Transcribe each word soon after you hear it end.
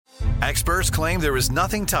Experts claim there is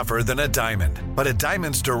nothing tougher than a diamond. But at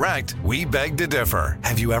Diamonds Direct, we beg to differ.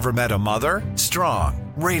 Have you ever met a mother?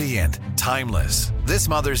 Strong, radiant, timeless. This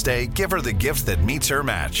Mother's Day, give her the gift that meets her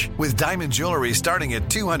match. With diamond jewelry starting at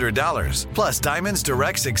 $200. Plus Diamonds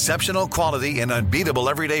Direct's exceptional quality and unbeatable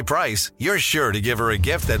everyday price, you're sure to give her a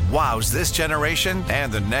gift that wows this generation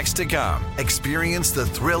and the next to come. Experience the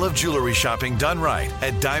thrill of jewelry shopping done right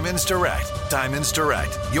at Diamonds Direct. Diamonds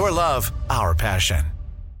Direct. Your love, our passion.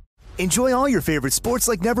 Enjoy all your favorite sports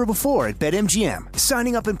like never before at BetMGM.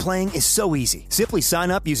 Signing up and playing is so easy. Simply sign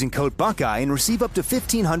up using code Buckeye and receive up to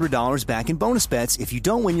 $1,500 back in bonus bets if you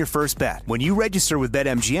don't win your first bet. When you register with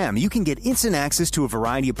BetMGM, you can get instant access to a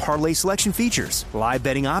variety of parlay selection features, live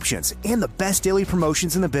betting options, and the best daily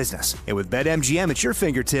promotions in the business. And with BetMGM at your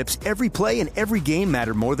fingertips, every play and every game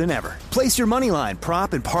matter more than ever. Place your moneyline,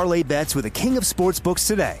 prop, and parlay bets with the king of sportsbooks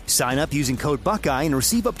today. Sign up using code Buckeye and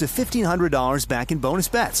receive up to $1,500 back in bonus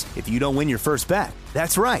bets if you don't win your first bet.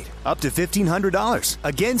 That's right, up to $1,500.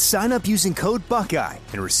 Again, sign up using code Buckeye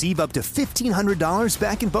and receive up to $1,500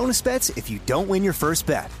 back in bonus bets if you don't win your first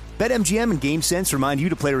bet. BetMGM and GameSense remind you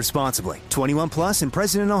to play responsibly. 21 plus and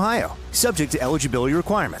present in Ohio. Subject to eligibility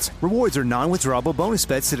requirements. Rewards are non-withdrawable bonus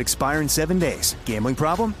bets that expire in 7 days. Gambling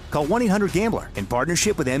problem? Call 1-800-GAMBLER in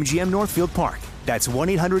partnership with MGM Northfield Park. That's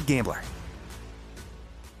 1-800-GAMBLER.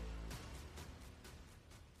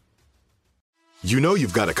 You know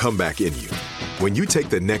you've got a comeback in you. When you take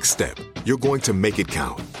the next step, you're going to make it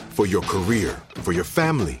count. For your career, for your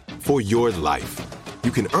family, for your life. You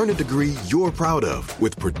can earn a degree you're proud of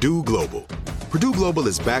with Purdue Global. Purdue Global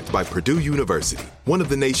is backed by Purdue University, one of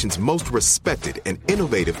the nation's most respected and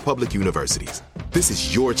innovative public universities. This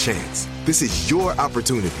is your chance. This is your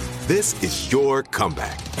opportunity. This is your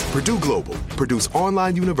comeback. Purdue Global, Purdue's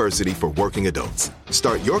online university for working adults.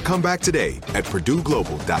 Start your comeback today at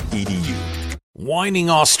purdueglobal.edu. Whining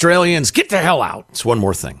Australians, get the hell out. It's one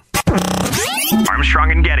more thing. Armstrong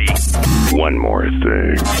and Getty. One more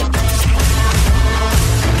thing.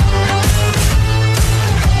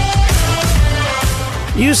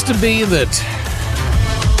 Used to be that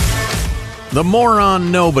the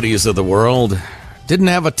moron nobodies of the world didn't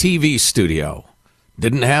have a TV studio,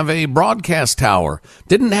 didn't have a broadcast tower,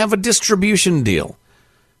 didn't have a distribution deal.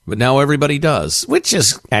 But now everybody does, which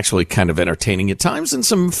is actually kind of entertaining at times, and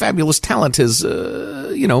some fabulous talent has,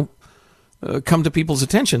 come to people's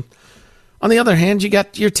attention. On the other hand, you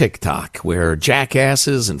got your TikTok, where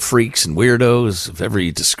jackasses and freaks and weirdos of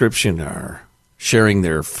every description are sharing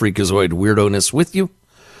their freakazoid weirdo-ness with you.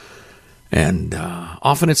 And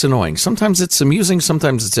often it's annoying. Sometimes it's amusing,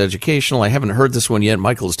 sometimes it's educational. I haven't heard this one yet.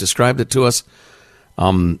 Michael's described it to us.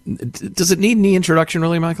 Does it need any introduction,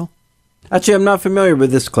 really, Michael? Actually, I'm not familiar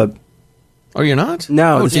with this clip. Oh, you're not?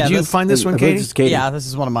 No. Oh, did you find this one, Katie? Yeah, this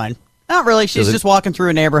is one of mine. Not really. She's just walking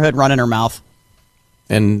through a neighborhood, running her mouth.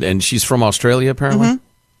 And she's from Australia, apparently?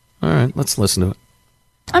 Mm-hmm. All right, let's listen to it.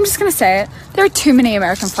 I'm just going to say it. There are too many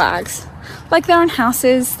American flags. Like, they're on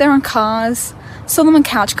houses, they're on cars, saw them on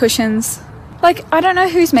couch cushions. Like, I don't know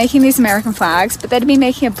who's making these American flags, but they'd be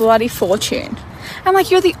making a bloody fortune. And,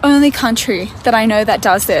 like, you're the only country that I know that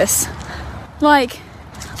does this. Like,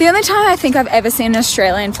 the only time I think I've ever seen an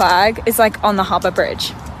Australian flag is, like, on the Harbour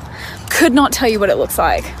Bridge. Could not tell you what it looks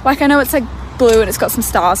like. Like, I know it's, like, blue and it's got some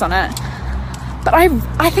stars on it. But I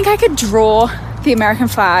think I could draw the American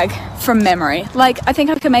flag from memory. Like, I think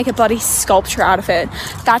I could make a bloody sculpture out of it.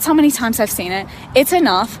 That's how many times I've seen it. It's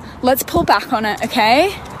enough. Let's pull back on it, okay?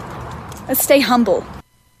 Let's stay humble.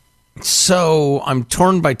 So, I'm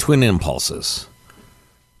torn by twin impulses.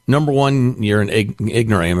 Number one, you're an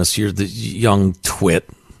ignoramus. You're the young twit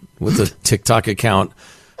with a TikTok account.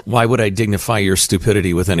 Why would I dignify your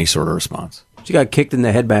stupidity with any sort of response? She got kicked in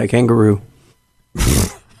the head by a kangaroo.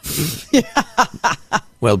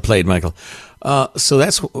 Well played, Michael. So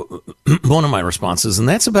that's one of my responses, and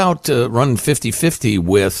that's about running 50-50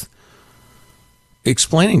 with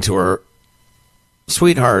explaining to her,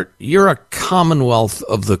 sweetheart, you're a Commonwealth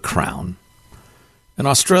of the Crown. And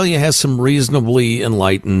Australia has some reasonably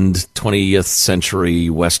enlightened 20th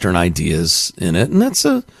century Western ideas in it, and it's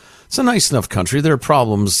a nice enough country. There are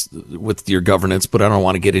problems with your governance, but I don't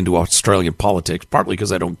want to get into Australian politics, partly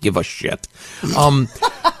because I don't give a shit.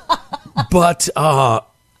 But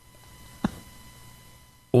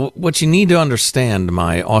what you need to understand,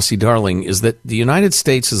 my Aussie darling, is that the United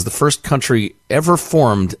States is the first country ever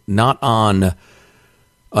formed not on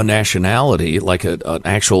a nationality, like an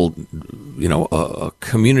actual, a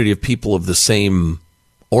community of people of the same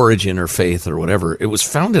origin or faith or whatever. It was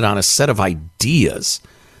founded on a set of ideas,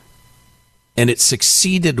 and it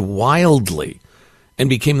succeeded wildly. and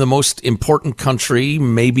became the most important country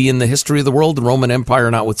maybe in the history of the world, the Roman Empire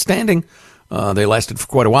notwithstanding. They lasted for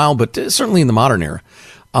quite a while, but certainly in the modern era.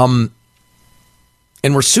 And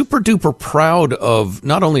we're super duper proud of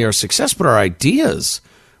not only our success, but our ideas.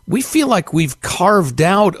 We feel like we've carved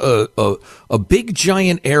out a big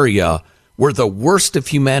giant area where the worst of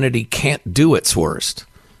humanity can't do its worst.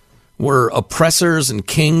 Where oppressors and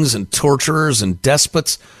kings and torturers and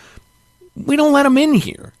despots, we don't let them in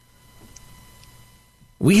here.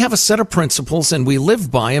 We have a set of principles and we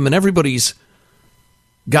live by them, and everybody's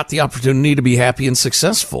got the opportunity to be happy and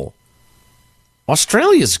successful.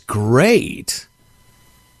 Australia's great,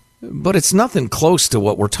 but it's nothing close to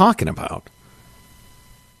what we're talking about.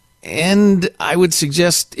 And I would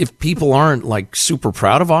suggest if people aren't like super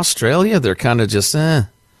proud of Australia, they're kind of just, Well,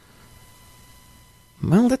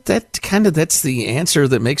 that's the answer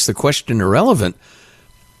that makes the question irrelevant.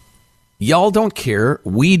 Y'all don't care.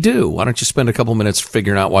 We do. Why don't you spend a couple minutes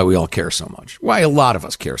figuring out why we all care so much? Why a lot of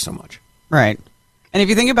us care so much. Right. And if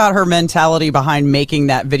you think about her mentality behind making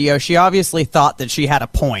that video, she obviously thought that she had a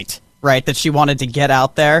point, right? That she wanted to get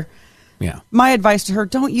out there. Yeah. My advice to her,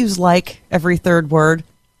 don't use like every third word.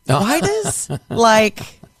 Why does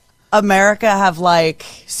America have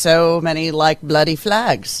so many bloody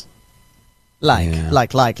flags? Like. I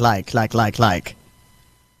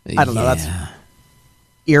don't know. That's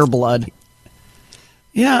ear blood.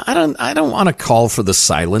 Yeah, I don't want to call for the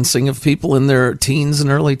silencing of people in their teens and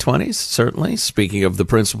early 20s, certainly. Speaking of the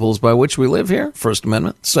principles by which we live here, First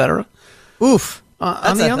Amendment, etc. Oof.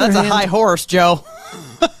 That's a high horse, Joe.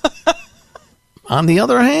 On the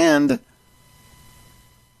other hand,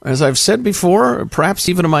 as I've said before, perhaps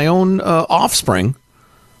even to my own offspring,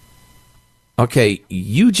 okay,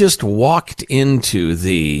 you just walked into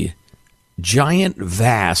the giant,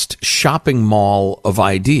 vast shopping mall of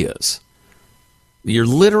ideas. You're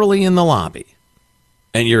literally in the lobby,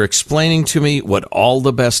 and you're explaining to me what all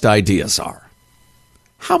the best ideas are.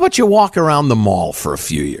 How about you walk around the mall for a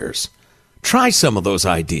few years? Try some of those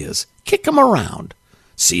ideas. Kick them around.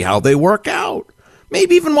 See how they work out.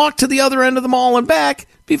 Maybe even walk to the other end of the mall and back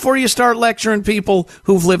before you start lecturing people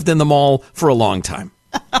who've lived in the mall for a long time.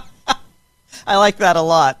 I like that a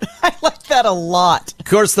lot. Of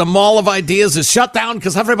course, the mall of ideas is shut down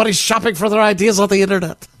because everybody's shopping for their ideas on the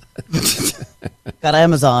internet. Got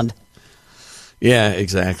Amazoned. Yeah,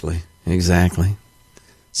 exactly.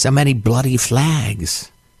 So many bloody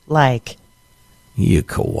flags. Like. You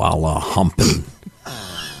koala humping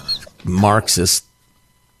Marxist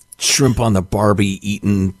shrimp on the Barbie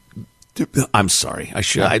eating. I'm sorry.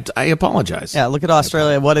 I apologize. Yeah, look at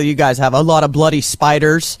Australia. What do you guys have? A lot of bloody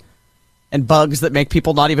spiders and bugs that make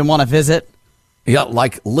people not even want to visit. Yeah,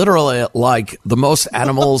 literally the most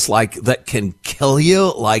animals that can kill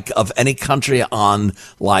you of any country on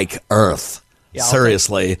Earth. Yeah,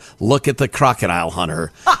 seriously, look at the crocodile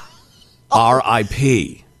hunter.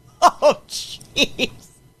 R.I.P. Oh, jeez.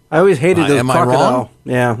 I always hated those crocodile.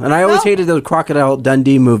 Yeah, and I always hated those Crocodile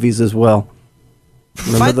Dundee movies as well.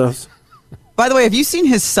 Remember those? By the way, have you seen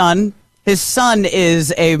his son? His son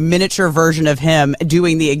is a miniature version of him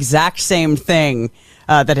doing the exact same thing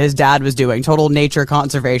that his dad was doing, total nature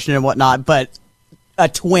conservation and whatnot, but a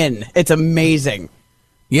twin. It's amazing.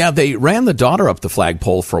 Yeah, they ran the daughter up the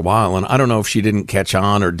flagpole for a while, and I don't know if she didn't catch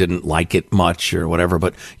on or didn't like it much or whatever,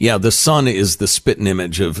 but yeah, the son is the spitting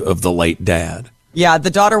image of the late dad. Yeah, the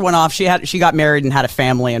daughter went off. She got married and had a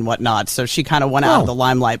family and whatnot, so she kind of went out of the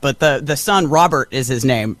limelight. But the son, Robert, is his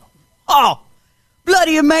name. Oh,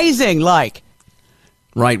 bloody amazing! Right,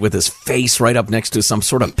 with his face right up next to some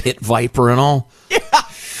sort of pit viper and all. Yeah.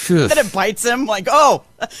 Then it bites him. Oh,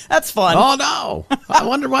 that's fun. Oh no! I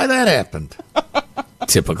wonder why that happened.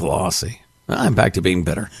 Typical Aussie. I'm back to being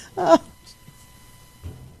bitter.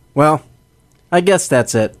 Well, I guess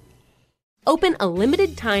that's it. Open a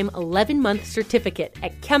limited-time 11-month certificate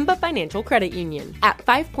at Kemba Financial Credit Union. At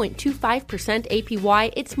 5.25%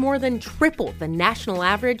 APY, it's more than triple the national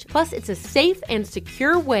average, plus it's a safe and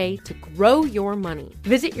secure way to grow your money.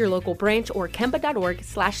 Visit your local branch or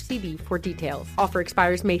kemba.org/cb for details. Offer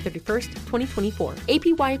expires May 31st, 2024.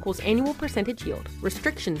 APY equals annual percentage yield.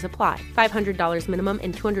 Restrictions apply. $500 minimum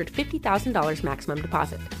and $250,000 maximum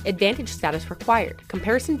deposit. Advantage status required.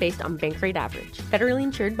 Comparison based on bank rate average. Federally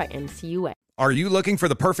insured by NCUA. Are you looking for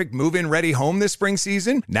the perfect move-in ready home this spring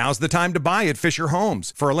season? Now's the time to buy at Fisher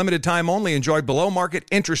Homes. For a limited time only, enjoy below-market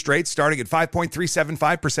interest rates starting at 5.375%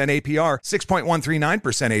 APR,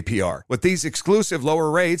 6.139% APR. With these exclusive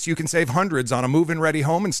lower rates, you can save hundreds on a move-in ready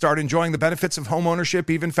home and start enjoying the benefits of home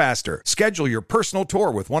ownership even faster. Schedule your personal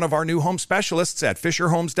tour with one of our new home specialists at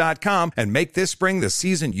FisherHomes.com and make this spring the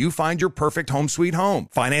season you find your perfect home sweet home.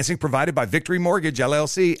 Financing provided by Victory Mortgage,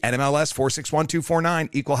 LLC, NMLS 461249,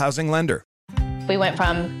 Equal Housing Lender. We went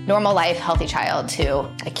from normal life, healthy child to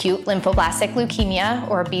acute lymphoblastic leukemia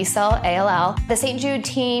or B-cell ALL. The St. Jude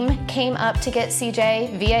team came up to get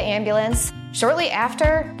CJ via ambulance. Shortly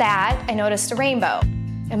after that, I noticed a rainbow.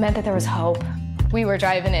 It meant that there was hope. We were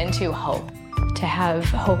driving into hope. To have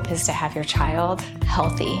hope is to have your child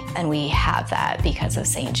healthy, and we have that because of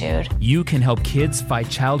St. Jude. You can help kids fight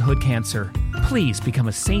childhood cancer. Please become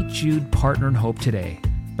a St. Jude Partner in Hope today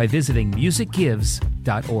by visiting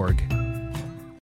musicgives.org.